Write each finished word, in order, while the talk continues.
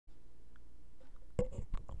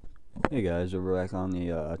Hey guys, we're back on the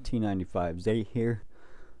T95Z here.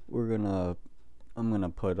 I'm gonna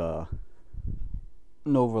put a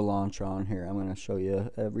Nova launch on here. I'm gonna show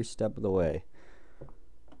you every step of the way.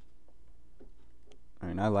 I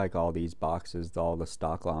mean, I like all these boxes, all the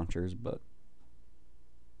stock launchers, but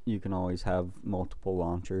you can always have multiple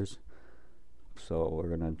launchers. So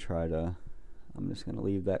I'm just gonna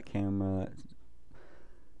leave that camera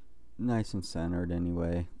nice and centered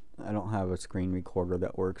anyway. I don't have a screen recorder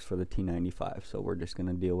that works for the T95, so we're just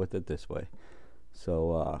gonna deal with it this way.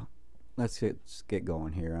 So let's get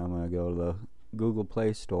going here. I'm gonna go to the Google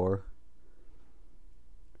Play Store,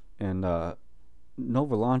 and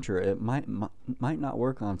Nova Launcher, it might not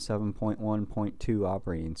work on 7.1.2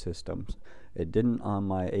 operating systems. It didn't on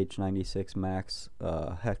my H96 Max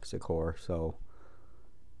hexacore. So,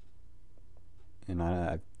 and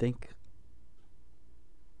I think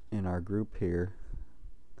in our group here,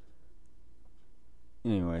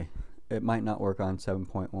 anyway, it might not work on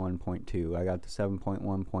 7.1.2. I got the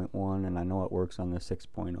 7.1.1 and I know it works on the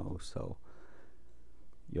 6.0, so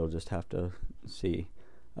you'll just have to see.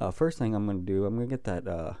 First thing I'm going to do, I'm going to get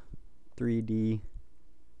that 3D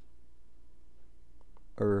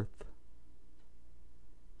Earth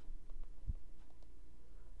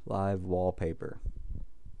live wallpaper.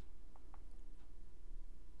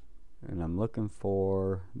 And I'm looking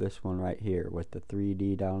for this one right here with the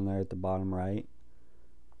 3D down there at the bottom right.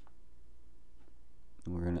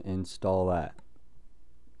 We're going to install that.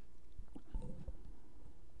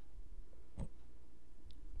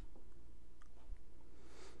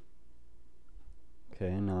 Okay,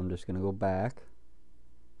 now I'm just going to go back.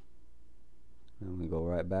 And we go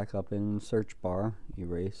right back up in the search bar,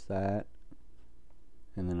 erase that,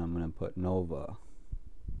 and then I'm going to put Nova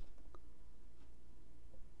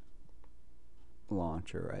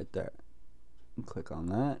launcher right there. And click on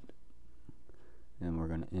that, and we're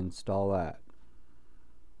going to install that.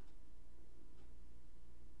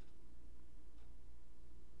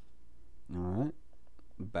 Alright,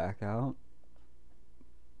 back out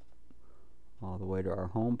all the way to our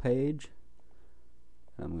home page.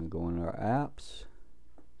 I'm going to go into our apps,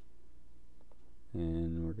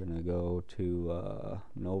 and we're going to go to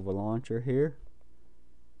Nova Launcher here.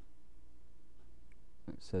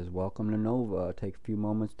 It says welcome to Nova. Take a few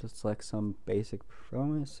moments to select some basic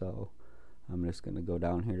performance, so I'm just going to go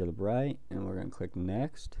down here to the right, and we're going to click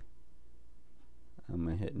next. I'm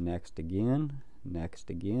going to hit next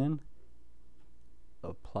again,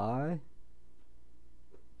 apply,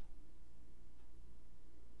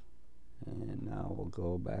 and now we'll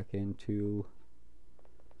go back into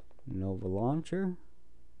Nova Launcher,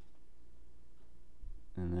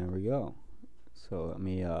 and there we go. So let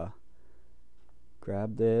me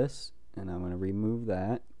grab this, and I'm going to remove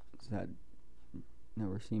that. That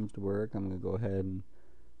never seems to work. I'm going to go ahead and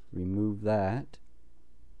remove that.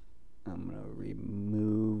 I'm going to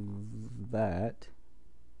remove that,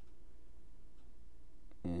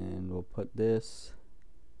 and we'll put this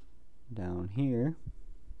down here.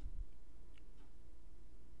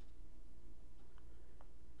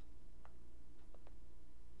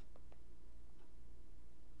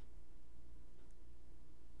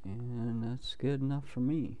 And that's good enough for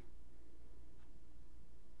me.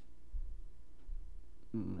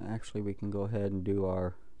 Actually, we can go ahead and do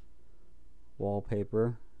our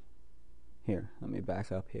wallpaper. Here, let me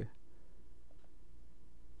back up here.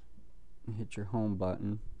 Hit your home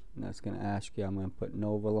button, and that's going to ask you, I'm going to put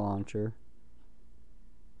Nova Launcher.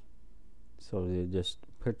 So you just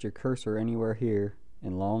put your cursor anywhere here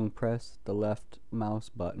and long press the left mouse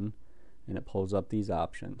button, and it pulls up these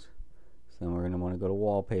options. So then we're going to want to go to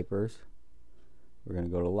Wallpapers. We're going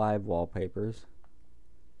to go to Live Wallpapers,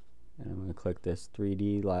 and I'm going to click this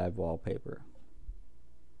 3D Live Wallpaper.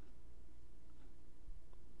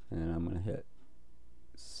 And I'm going to hit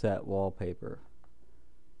Set Wallpaper.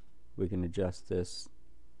 We can adjust this.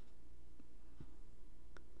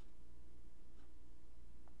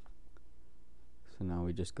 So now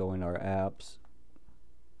we just go in our apps.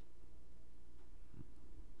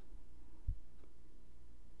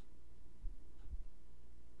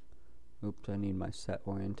 Oops, I need my set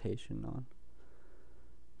orientation on.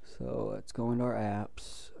 So let's go into our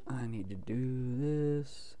apps. I need to do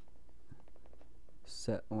this.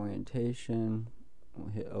 Set orientation.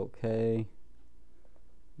 We'll hit OK.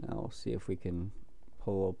 Now we'll see if we can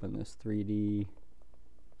pull open this 3D.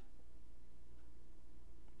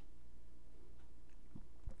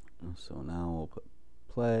 So now we'll put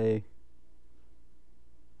play.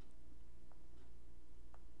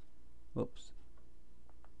 Whoops.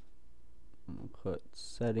 We'll put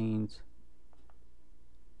settings.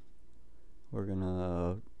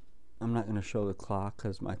 I'm not going to show the clock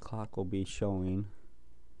because my clock will be showing.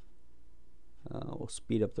 We'll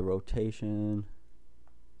speed up the rotation.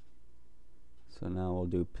 So now we'll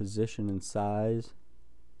do position and size.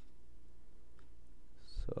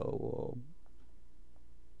 So we'll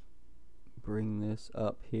bring this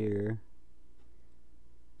up here.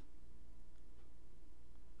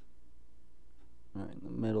 Right in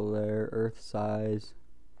the middle there, earth size.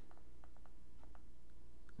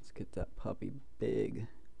 Let's get that puppy big.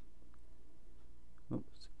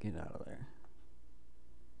 Oops, get out of there.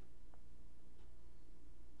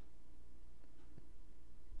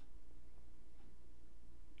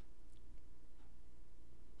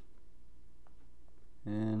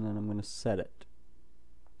 And then I'm going to set it.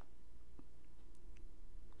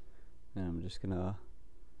 And I'm just going to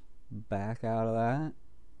back out of that.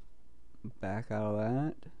 Back out of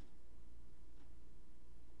that.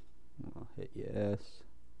 I'll hit yes.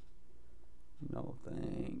 No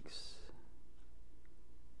thanks.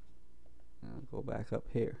 I'll go back up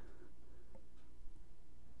here.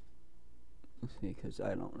 See, because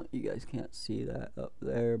I don't know, you guys can't see that up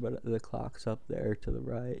there, but the clock's up there to the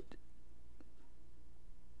right.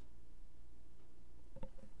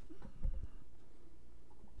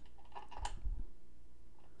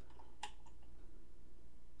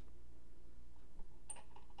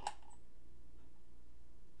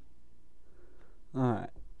 Alright,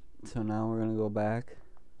 so now we're going to go back.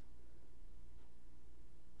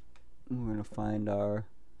 We're going to find our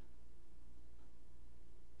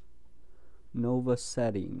Nova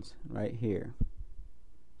settings right here.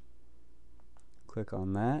 Click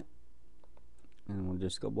on that, and we'll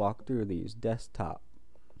just go walk through these. Desktop.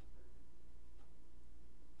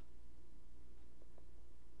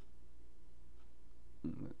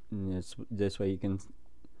 And this way you can,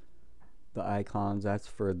 the icons, that's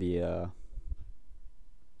for the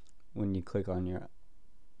when you click on your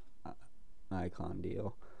icon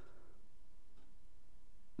deal.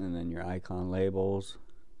 And then your icon labels.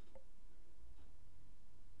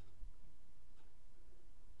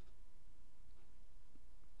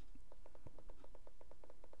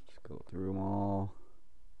 Just go through them all.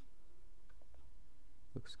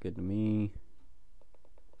 Looks good to me.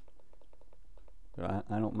 But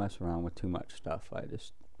I don't mess around with too much stuff. I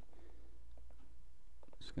just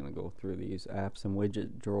gonna go through these apps and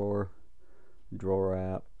widget drawer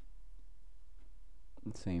app.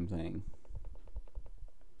 Same thing.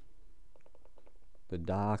 The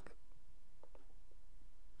dock.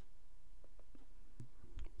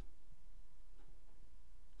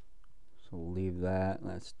 So we'll leave that.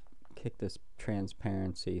 Let's kick this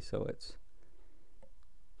transparency so it's,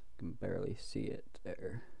 you can barely see it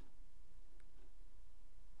there.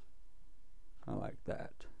 I like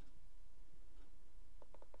that.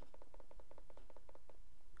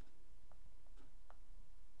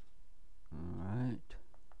 Alright.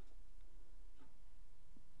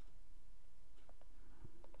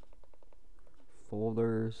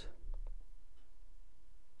 Folders.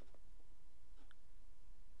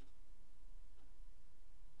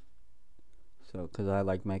 So, because I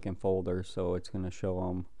like making folders, so it's going to show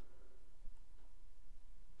them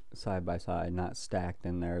side by side, not stacked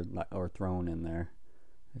in there or thrown in there.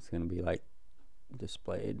 It's going to be like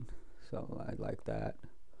displayed. So I like that.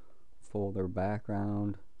 Folder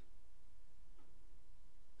background.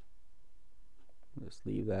 Just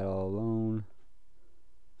leave that all alone.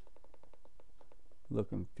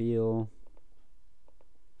 Look and feel.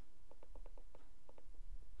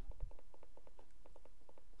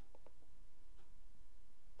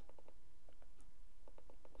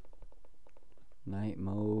 Night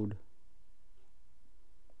mode.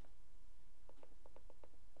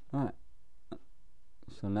 Alright.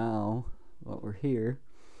 So now, what we're here,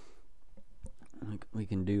 we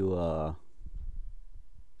can do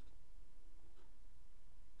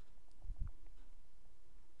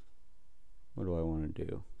what do I want to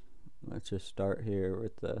do? Let's just start here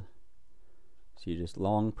with the, so you just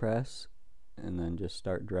long press and then just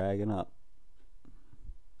start dragging up.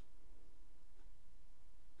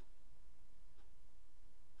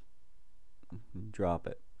 Drop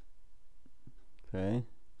it. Okay.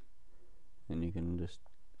 And you can just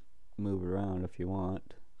move it around if you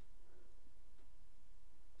want.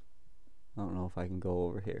 I don't know if I can go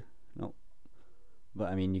over here. Nope. But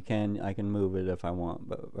I mean, I can move it if I want,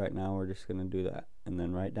 but right now we're just gonna do that. And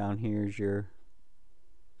then right down here is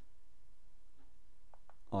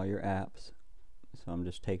all your apps. So I'm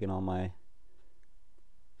just taking all my,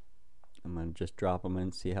 I'm gonna just drop them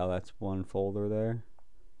in, see how that's one folder there.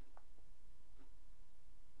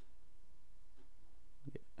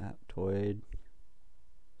 Aptoid.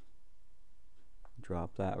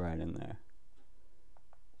 Drop that right in there.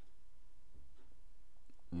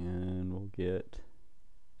 get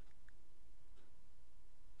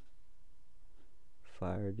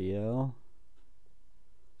fire DL.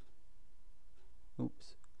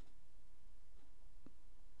 Oops.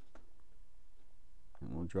 And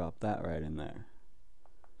we'll drop that right in there.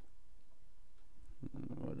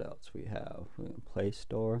 And what else we have? We have Play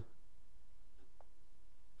Store.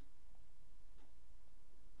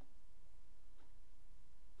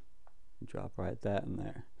 Drop right that in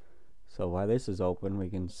there. So while this is open, we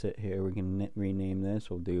can sit here. We can rename this.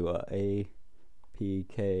 We'll do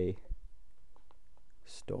APK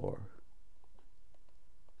Store.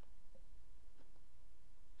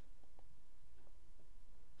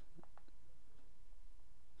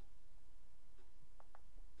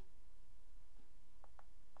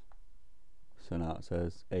 So now it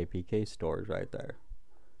says APK Stores right there.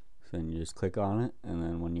 So then you just click on it, and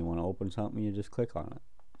then when you want to open something, you just click on it.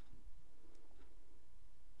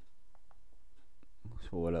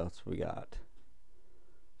 So what else we got?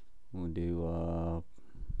 We'll do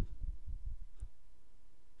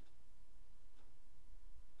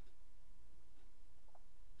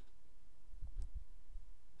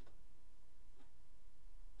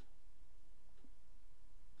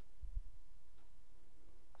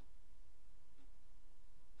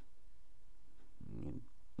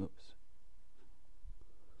oops.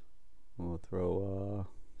 We'll throw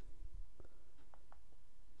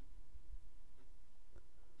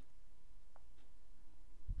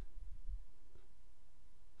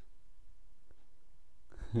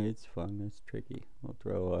it's fun, it's tricky. We'll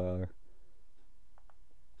throw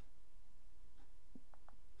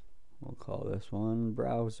we'll call this one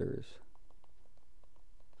browsers.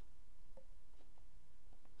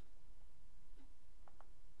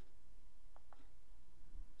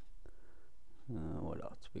 What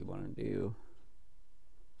else we want to do?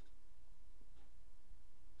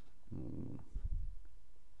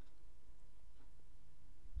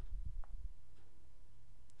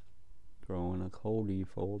 Throw in a Cody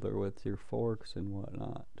folder with your forks and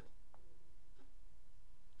whatnot.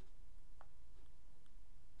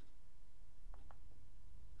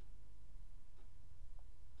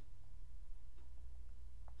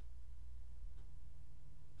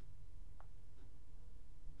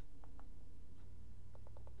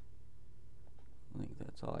 I think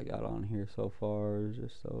that's all I got on here so far, is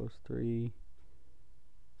just those three.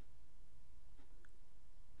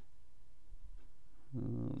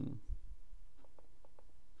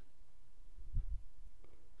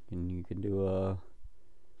 And you can do a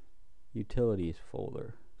utilities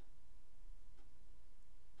folder.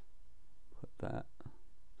 Put that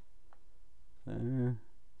there.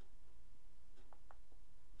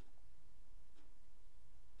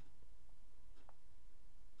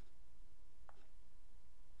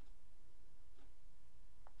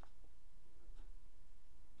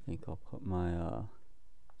 I think I'll put my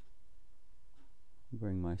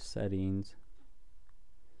bring my settings.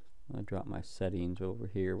 I'll drop my settings over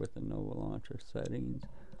here with the Nova Launcher settings.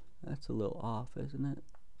 That's a little off, isn't it?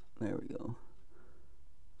 There we go.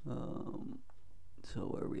 So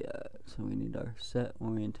where are we at? So we need our set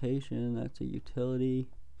orientation. That's a utility.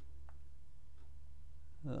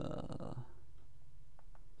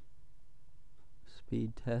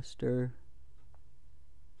 Speed tester.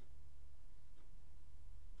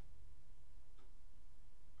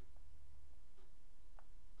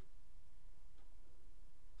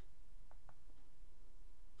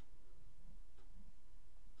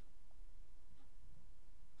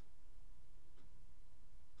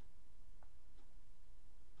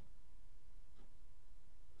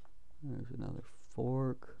 There's another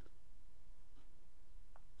fork.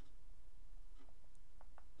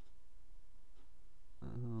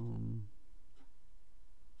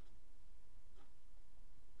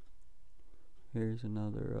 Here's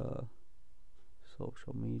another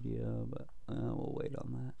social media, but we'll wait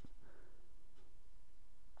on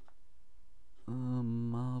that.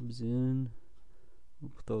 Mobs in.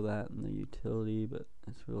 We'll throw that in the utility, but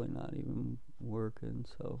it's really not even working,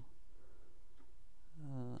 so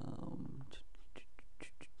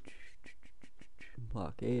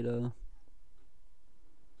block ADA.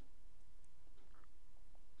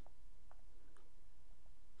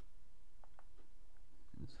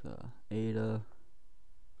 It's ADA.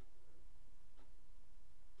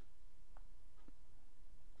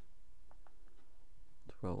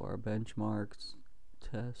 Throw our benchmarks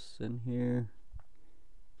tests in here.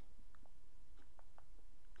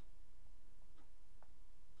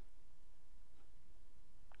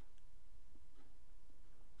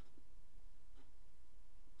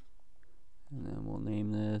 And then we'll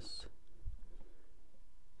name this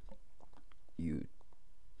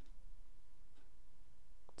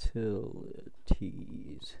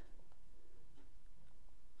utilities.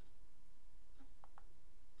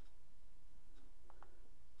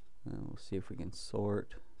 And we'll see if we can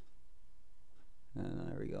sort. And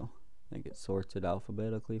there we go. I think it sorts it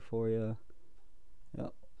alphabetically for you.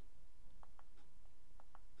 Yep.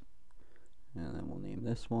 And then we'll name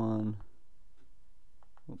this one.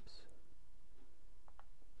 Oops.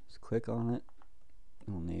 Just click on it.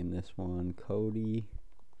 We'll name this one Cody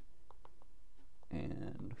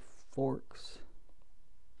and Forks.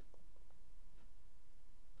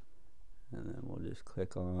 And then we'll just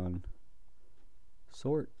click on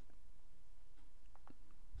sort.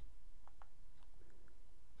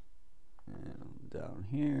 And down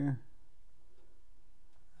here,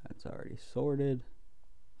 that's already sorted.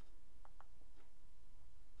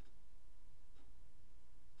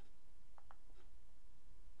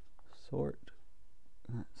 Sort.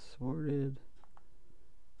 That's sorted.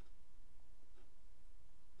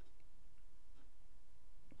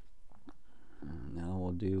 And now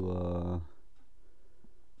we'll do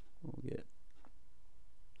we'll get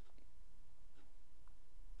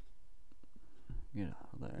out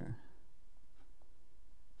of there.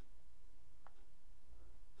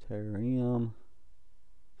 Terrarium.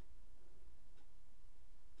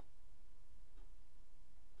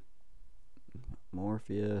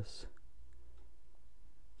 Morpheus.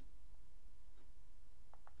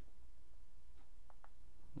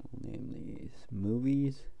 We'll name these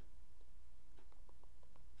movies.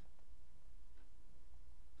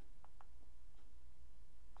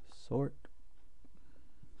 Sort.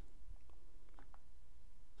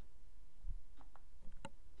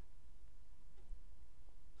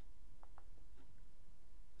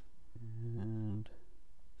 And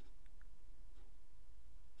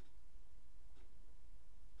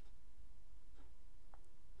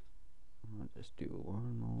I'll just do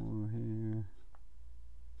one more here.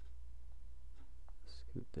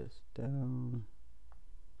 Scoot this down.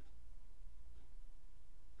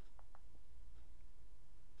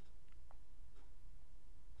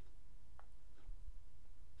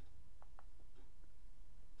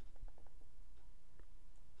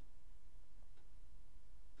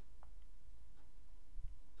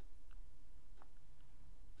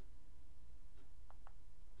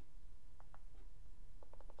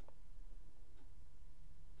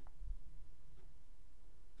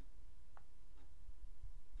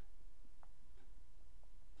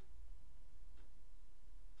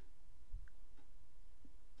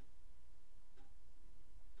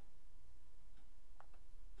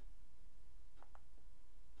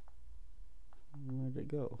 Where'd it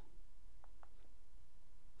go?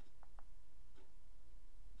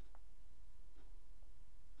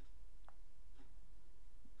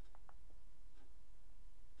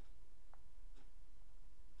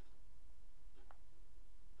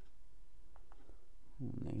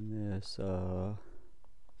 We'll name this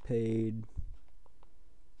paid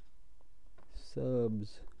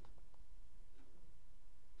subs.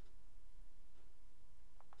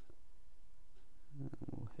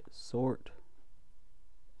 We'll hit sort.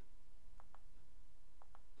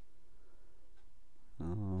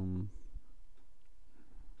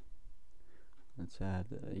 Let's add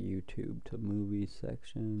the YouTube to movies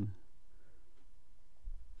section.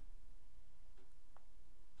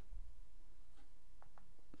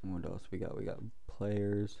 What else we got? We got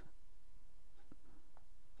players.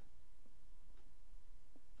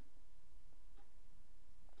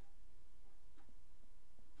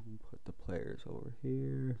 We'll put the players over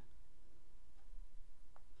here.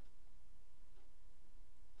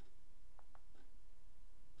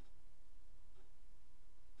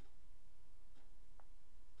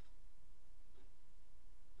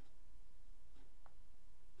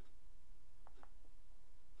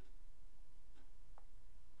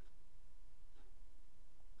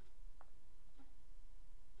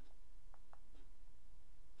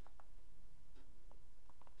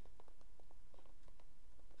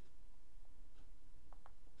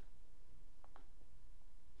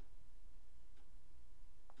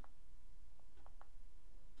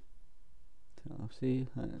 See,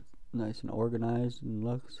 nice and organized and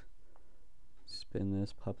looks. Spin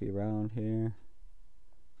this puppy around here.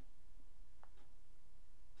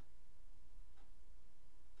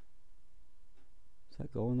 Is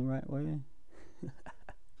that going the right way?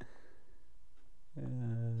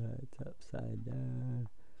 It's upside down.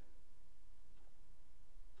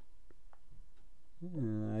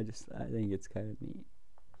 I think it's kind of neat.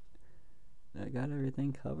 I got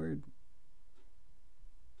everything covered.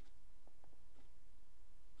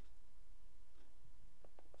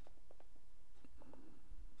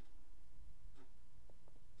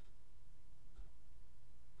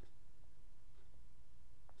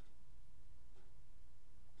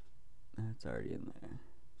 It's already in there.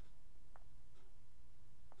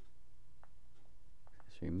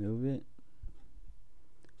 Just remove it.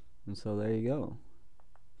 And so there you go.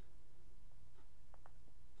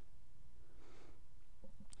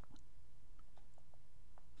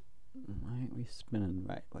 Why aren't we spinning the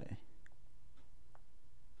right way?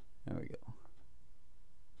 There we go.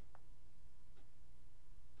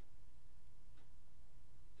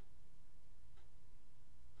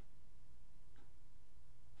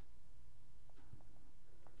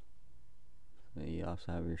 So you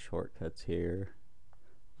also have your shortcuts here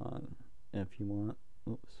on if you want.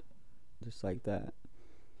 Oops. Just like that.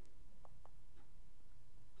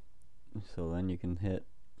 So then you can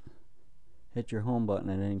hit your home button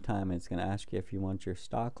at any time. It's going to ask you if you want your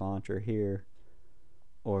stock launcher here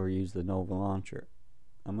or use the Nova launcher.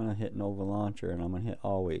 I'm going to hit Nova launcher and I'm going to hit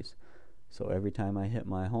always. So every time I hit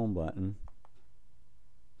my home button,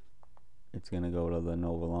 it's going to go to the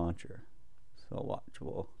Nova launcher. So watch,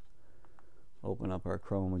 we'll open up our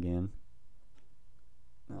Chrome again.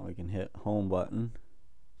 Now we can hit home button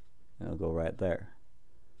and it'll go right there.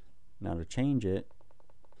 Now to change it,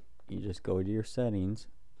 you just go to your settings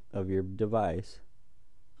of your device.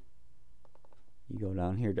 You go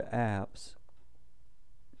down here to apps.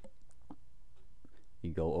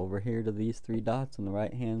 You go over here to these three dots on the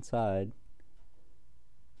right hand side.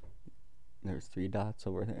 There's three dots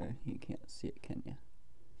over there. You can't see it, can you?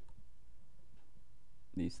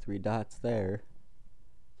 These three dots there.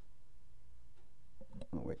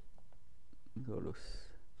 Oh wait. Go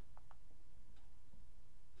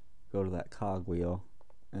to that cogwheel,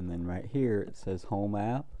 and then right here it says home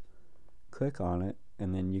app. Click on it,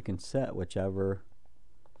 and then you can set whichever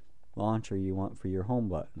launcher you want for your home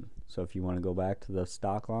button. So if you want to go back to the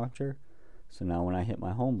stock launcher, so now when I hit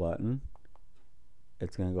my home button,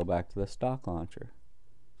 it's going to go back to the stock launcher.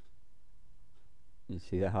 You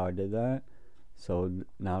see how I did that? So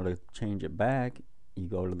now to change it back, you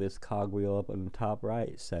go to this cogwheel up on the top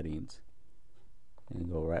right, settings, and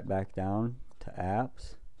go right back down to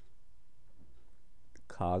apps,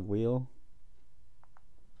 cogwheel,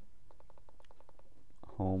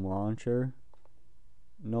 home launcher,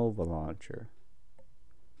 Nova launcher,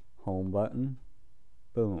 home button,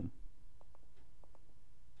 boom.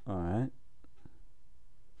 Alright.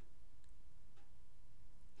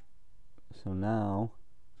 So now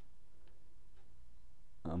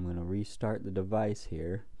I'm going to restart the device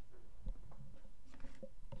here,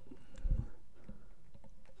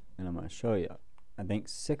 and I'm going to show you. I think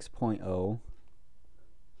 6.0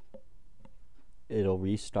 it'll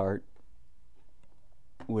restart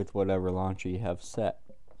with whatever launcher you have set.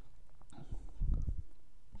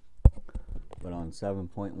 But on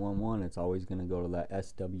 7.11 it's always going to go to that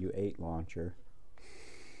SW8 launcher.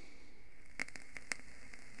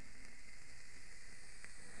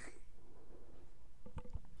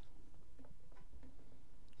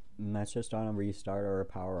 And that's just on a restart or a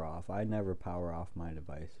power off. I never power off my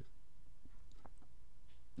device.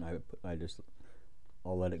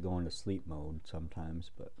 I'll let it go into sleep mode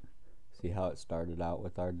sometimes, but see how it started out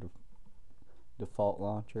with our default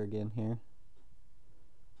launcher again here.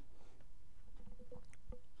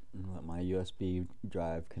 And let my USB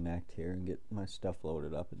drive connect here and get my stuff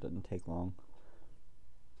loaded up. It doesn't take long.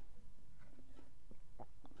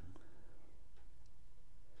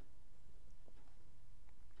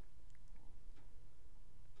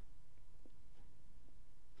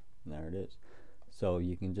 There it is. So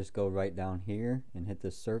you can just go right down here and hit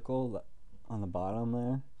this circle on the bottom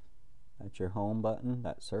there. That's your home button,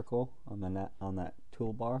 that circle on that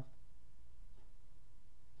toolbar.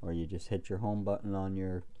 Or you just hit your home button on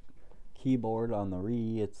your keyboard on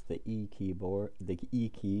the it's the E keyboard, the E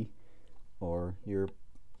key, or your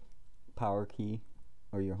power key,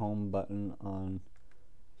 or your home button on.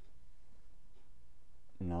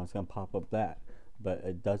 Now it's gonna pop up that, but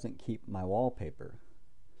it doesn't keep my wallpaper.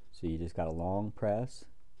 So you just got a long press,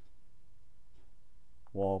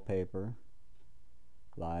 wallpaper,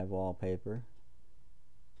 live wallpaper,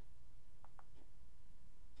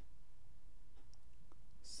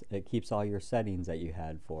 it keeps all your settings that you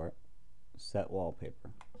had for it, set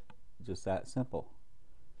wallpaper, just that simple.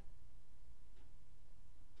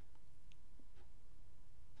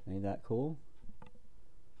 Ain't that cool?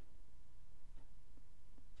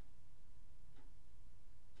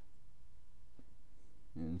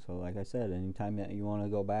 And so like I said, anytime that you want to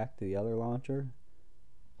go back to the other launcher,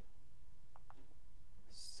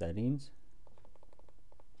 settings,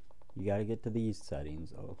 you got to get to these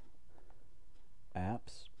settings though.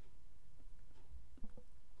 Apps,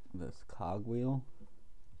 this cogwheel,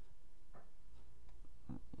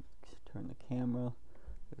 turn the camera,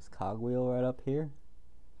 this cogwheel right up here,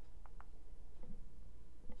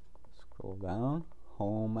 Scroll down,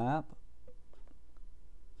 home app.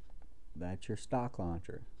 That's your stock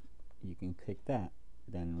launcher. You can click that.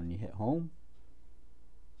 Then when you hit home,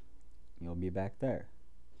 you'll be back there.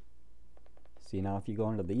 See, now if you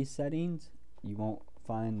go into these settings, you won't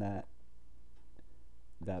find that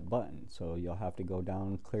button, so you'll have to go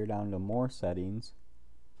down, clear down to more settings,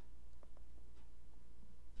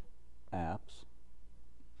 apps,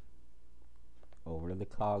 over to the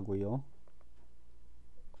cogwheel,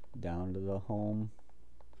 down to the home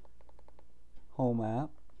app,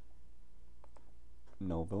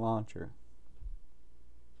 Nova Launcher,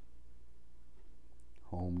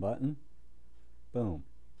 home button, boom.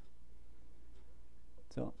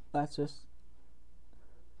 So that's just,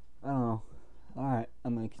 I don't know. Alright,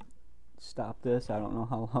 I'm gonna stop this. I don't know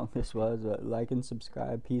how long this was, but like and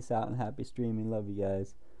subscribe. Peace out and happy streaming. Love you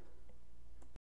guys.